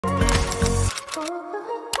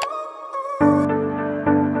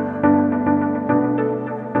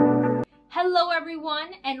Hello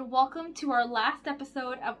everyone, and welcome to our last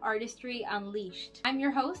episode of Artistry Unleashed. I'm your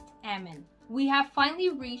host, Aman. We have finally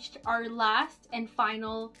reached our last and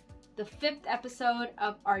final, the 5th episode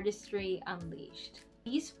of Artistry Unleashed.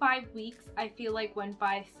 These 5 weeks I feel like went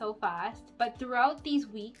by so fast, but throughout these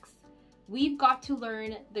weeks, we've got to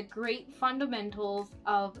learn the great fundamentals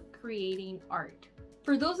of creating art.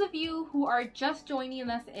 For those of you who are just joining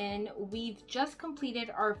us in, we've just completed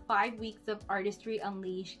our 5 weeks of Artistry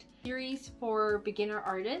Unleashed series for beginner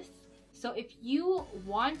artists. So if you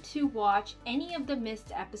want to watch any of the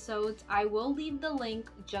missed episodes, I will leave the link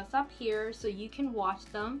just up here so you can watch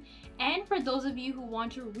them. And for those of you who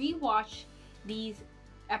want to re-watch these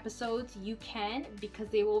episodes, you can, because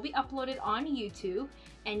they will be uploaded on YouTube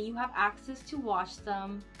and you have access to watch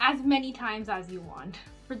them as many times as you want.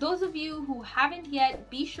 For those of you who haven't yet,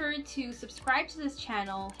 be sure to subscribe to this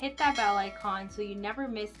channel, hit that bell icon so you never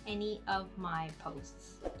miss any of my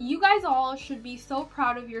posts. You guys all should be so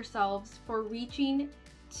proud of yourselves for reaching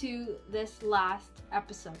to this last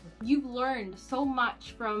episode. You've learned so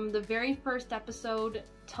much from the very first episode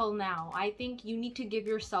till now. I think you need to give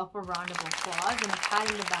yourself a round of applause and a pat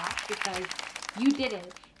in the back because you did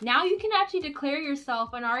it. Now you can actually declare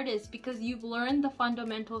yourself an artist because you've learned the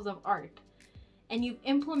fundamentals of art and you've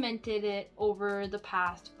implemented it over the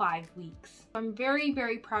past 5 weeks. I'm very,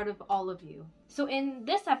 very proud of all of you. So in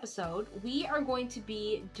this episode, we are going to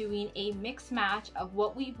be doing a mix match of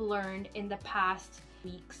what we've learned in the past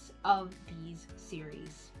weeks of these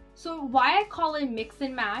series. So why I call it mix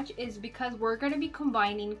and match is because we're going to be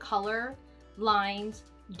combining color, lines,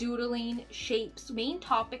 doodling, shapes, main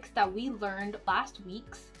topics that we learned last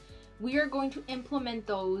week's. We are going to implement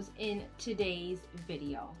those in today's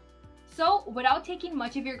video. So without taking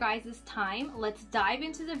much of your guys' time, let's dive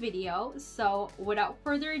into the video. So without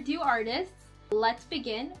further ado, artists, let's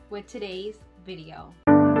begin with today's video.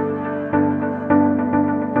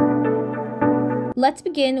 Let's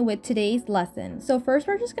begin with today's lesson. So first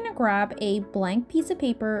we're just gonna grab a blank piece of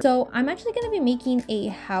paper. So I'm actually gonna be making a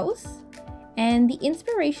house, and the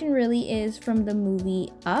inspiration really is from the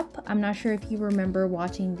movie Up. I'm not sure if you remember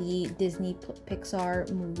watching the Disney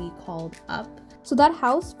Pixar movie called Up. So that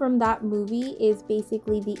house from that movie is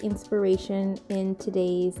basically the inspiration in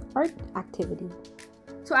today's art activity.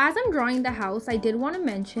 So as I'm drawing the house, I did want to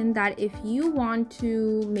mention that if you want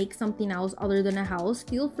to make something else other than a house,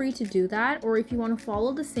 feel free to do that. Or if you want to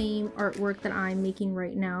follow the same artwork that I'm making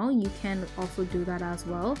right now, you can also do that as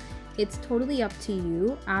well. It's totally up to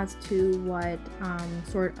you as to what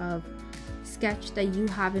sort of sketch that you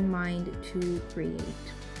have in mind to create.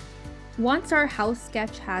 Once our house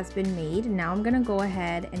sketch has been made, now I'm gonna go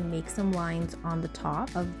ahead and make some lines on the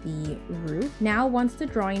top of the roof. Now, once the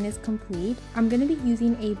drawing is complete, I'm gonna be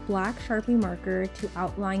using a black Sharpie marker to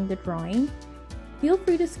outline the drawing. Feel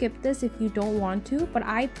free to skip this if you don't want to, but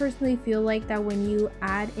I personally feel like that when you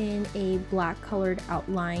add in a black colored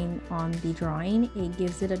outline on the drawing, it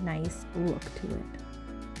gives it a nice look to it.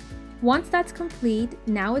 Once that's complete,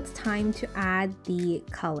 now it's time to add the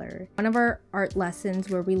color. One of our art lessons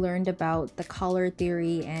where we learned about the color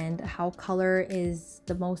theory and how color is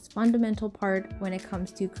the most fundamental part when it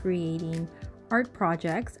comes to creating art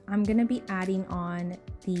projects, I'm gonna be adding on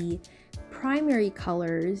the primary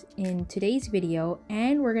colors in today's video,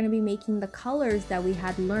 and we're gonna be making the colors that we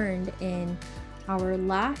had learned in our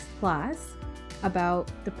last class about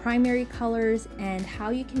the primary colors and how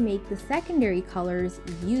you can make the secondary colors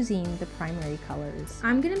using the primary colors.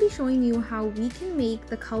 I'm going to be showing you how we can make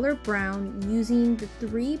the color brown using the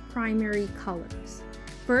 3 primary colors.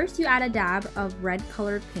 First, you add a dab of red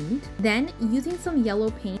colored paint, then using some yellow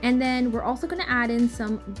paint, and then we're also going to add in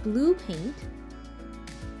some blue paint.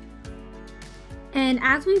 And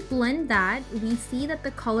as we blend that, we see that the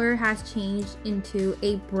color has changed into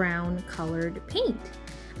a brown colored paint.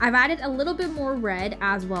 I've added a little bit more red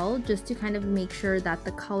as well, just to kind of make sure that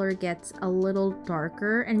the color gets a little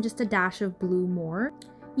darker, and just a dash of blue more.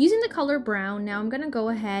 Using the color brown, now I'm gonna go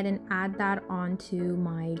ahead and add that onto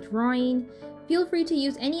my drawing. Feel free to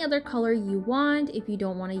use any other color you want if you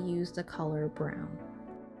don't want to use the color brown.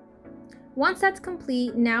 Once that's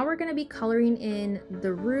complete, now we're gonna be coloring in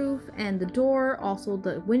the roof and the door, also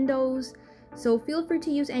the windows. So feel free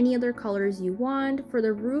to use any other colors you want. For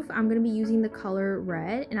the roof, I'm going to be using the color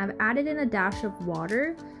red, and I've added in a dash of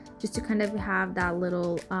water just to kind of have that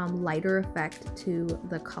little lighter effect to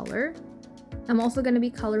the color. I'm also going to be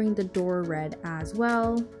coloring the door red as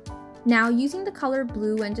well. Now, using the color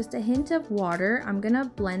blue and just a hint of water, I'm going to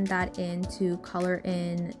blend that in to color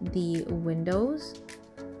in the windows.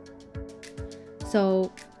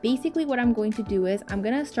 So basically what I'm going to do is I'm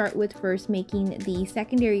going to start with first making the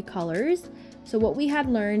secondary colors. So what we had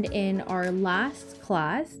learned in our last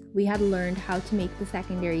class, we had learned how to make the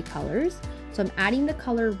secondary colors. So I'm adding the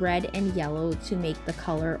color red and yellow to make the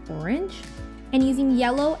color orange. And using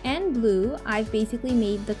yellow and blue, I've basically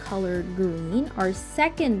made the color green, our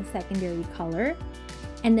second secondary color.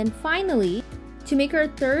 And then finally, to make our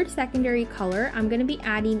third secondary color, I'm going to be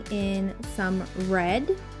adding in some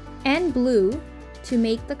red and blue to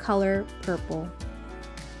make the color purple.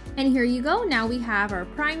 And here you go. Now we have our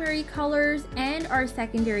primary colors and our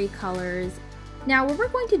secondary colors. Now what we're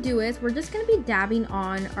going to do is we're just going to be dabbing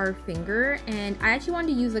on our finger, and I actually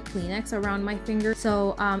wanted to use a Kleenex around my finger.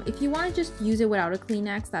 So if you want to just use it without a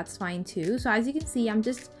Kleenex, that's fine too. So as you can see, I'm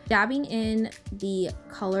just dabbing in the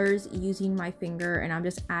colors using my finger, and I'm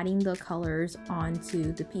just adding the colors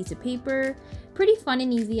onto the piece of paper. Pretty fun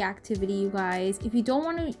and easy activity, you guys. If you don't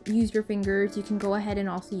want to use your fingers, you can go ahead and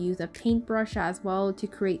also use a paintbrush as well to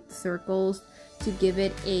create circles to give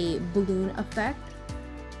it a balloon effect.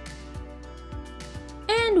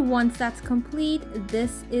 And once that's complete,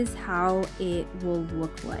 this is how it will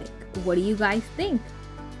look like. What do you guys think?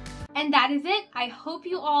 And that is it. I hope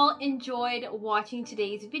you all enjoyed watching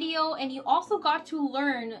today's video, and you also got to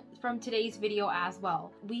learn from today's video as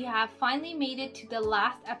well. We have finally made it to the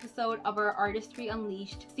last episode of our Artistry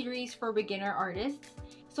Unleashed series for beginner artists.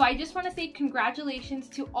 So I just want to say congratulations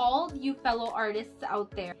to all you fellow artists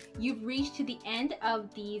out there. You've reached to the end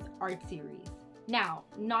of these art series. Now,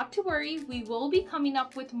 not to worry, we will be coming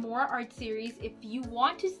up with more art series. If you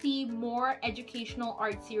want to see more educational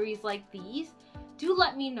art series like these, do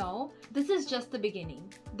let me know. This is just the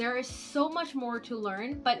beginning. There is so much more to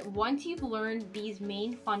learn, but once you've learned these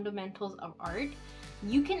main fundamentals of art,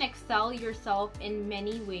 you can excel yourself in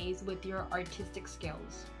many ways with your artistic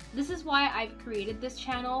skills. This is why I've created this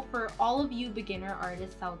channel for all of you beginner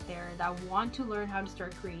artists out there that want to learn how to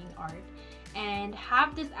start creating art and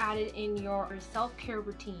have this added in your self-care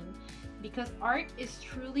routine, because art is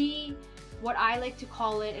truly what I like to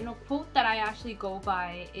call it, and a quote that I actually go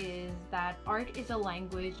by is that art is a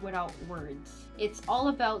language without words. It's all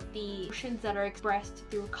about the emotions that are expressed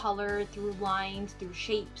through color, through lines, through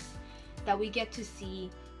shapes that we get to see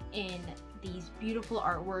in these beautiful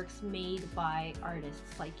artworks made by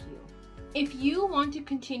artists like you. If you want to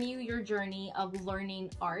continue your journey of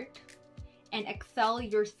learning art and excel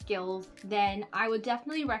your skills, then I would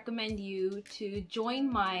definitely recommend you to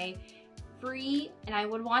join my free, and I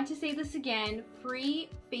would want to say this again, free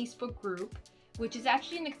Facebook group, which is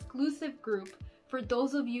actually an exclusive group for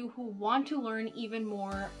those of you who want to learn even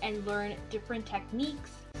more and learn different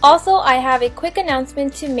techniques. Also, I have a quick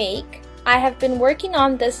announcement to make. I have been working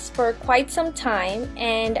on this for quite some time,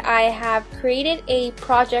 and I have created a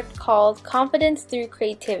project called Confidence Through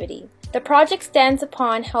Creativity. The project stands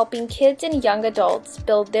upon helping kids and young adults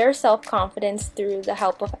build their self-confidence through the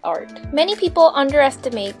help of art. Many people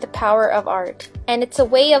underestimate the power of art, and it's a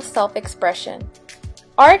way of self-expression.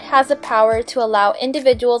 Art has the power to allow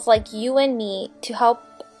individuals like you and me to help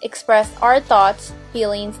express our thoughts,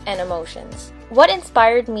 feelings, and emotions. What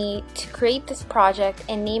inspired me to create this project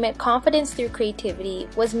and name it Confidence Through Creativity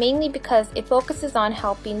was mainly because it focuses on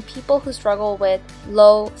helping people who struggle with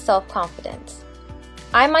low self-confidence.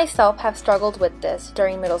 I myself have struggled with this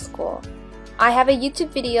during middle school. I have a YouTube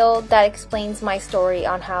video that explains my story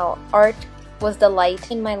on how art was the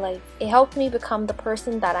light in my life. It helped me become the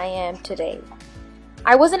person that I am today.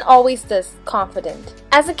 I wasn't always this confident.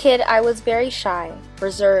 As a kid, I was very shy,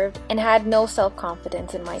 reserved, and had no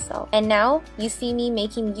self-confidence in myself. And now, you see me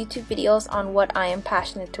making YouTube videos on what I am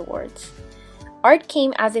passionate towards. Art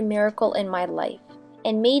came as a miracle in my life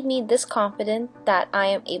and made me this confident that I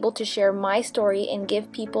am able to share my story and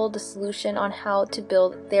give people the solution on how to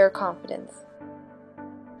build their confidence.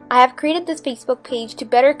 I have created this Facebook page to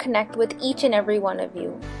better connect with each and every one of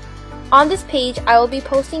you. On this page, I will be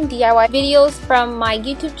posting DIY videos from my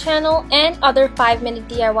YouTube channel and other 5-minute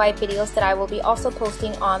DIY videos that I will be also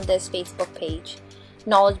posting on this Facebook page.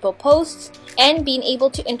 Knowledgeable posts, and being able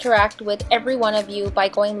to interact with every one of you by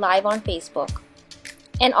going live on Facebook.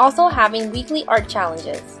 And also having weekly art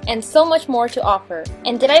challenges, and so much more to offer.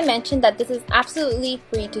 And did I mention that this is absolutely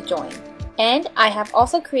free to join? And I have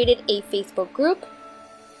also created a Facebook group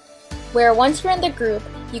where once you're in the group,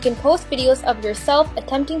 you can post videos of yourself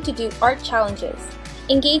attempting to do art challenges,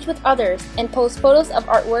 engage with others, and post photos of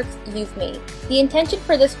artworks you've made. The intention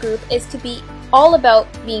for this group is to be all about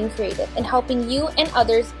being creative and helping you and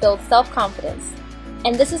others build self-confidence.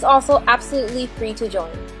 And this is also absolutely free to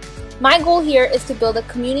join. My goal here is to build a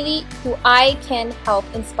community who I can help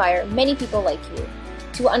inspire many people like you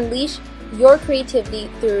to unleash your creativity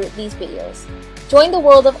through these videos. Join the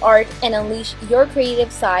world of art and unleash your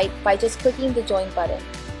creative side by just clicking the join button.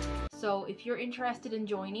 So if you're interested in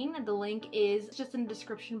joining, the link is just in the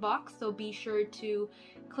description box, so be sure to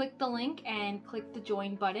click the link and click the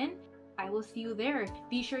join button. I will see you there.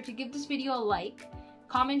 Be sure to give this video a like,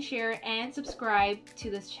 comment, share, and subscribe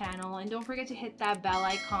to this channel, and don't forget to hit that bell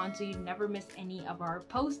icon so you never miss any of our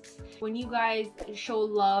posts. When you guys show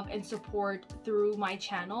love and support through my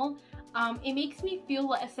channel, it makes me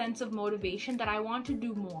feel a sense of motivation that I want to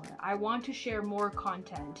do more. I want to share more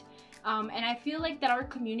content, and I feel like that our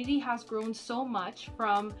community has grown so much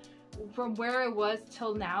from where it was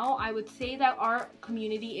till now. I would say that our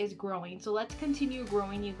community is growing, so let's continue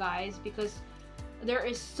growing, you guys, because there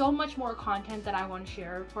is so much more content that I want to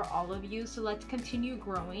share for all of you. So let's continue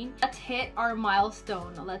growing. Let's hit our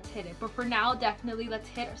milestone. Let's hit it. But for now, definitely let's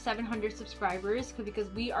hit 700 subscribers, because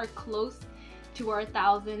we are close to our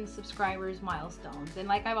 1,000 subscribers milestones. And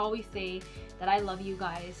like I always say, that I love you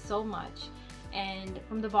guys so much, and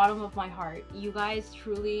from the bottom of my heart, you guys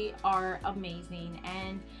truly are amazing.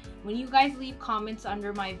 And when you guys leave comments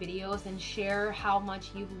under my videos and share how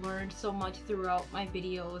much you've learned so much throughout my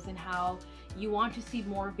videos, and how you want to see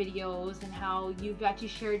more videos, and how you've actually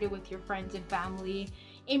shared it with your friends and family,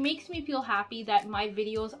 it makes me feel happy that my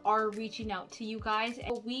videos are reaching out to you guys.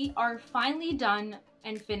 And we are finally done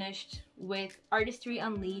and finished with Artistry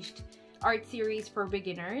Unleashed art series for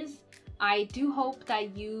beginners. I do hope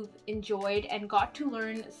that you've enjoyed and got to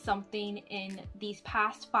learn something in these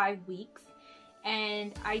past 5 weeks.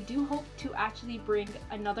 And I do hope to actually bring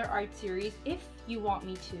another art series if you want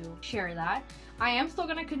me to share that. I am still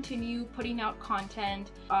going to continue putting out content,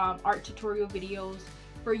 art tutorial videos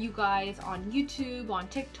for you guys on YouTube, on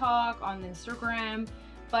TikTok, on Instagram.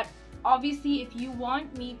 But obviously, if you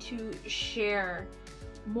want me to share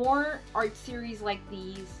more art series like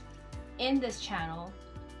these in this channel,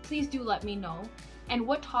 please do let me know. And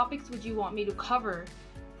what topics would you want me to cover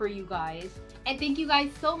for you guys? And thank you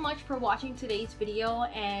guys so much for watching today's video,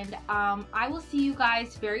 and I will see you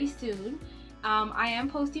guys very soon. I am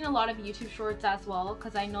posting a lot of YouTube shorts as well,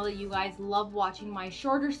 because I know that you guys love watching my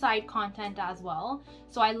shorter side content as well.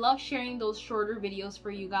 So I love sharing those shorter videos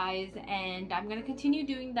for you guys, and I'm going to continue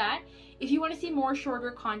doing that. If you want to see more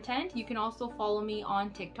shorter content, you can also follow me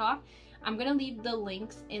on TikTok. I'm going to leave the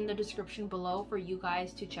links in the description below for you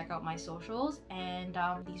guys to check out my socials, and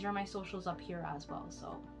these are my socials up here as well,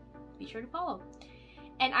 so be sure to follow.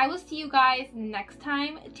 And I will see you guys next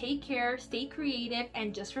time. Take care, stay creative,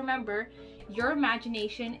 and just remember, your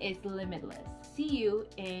imagination is limitless. See you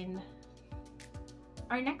in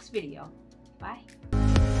our next video. Bye.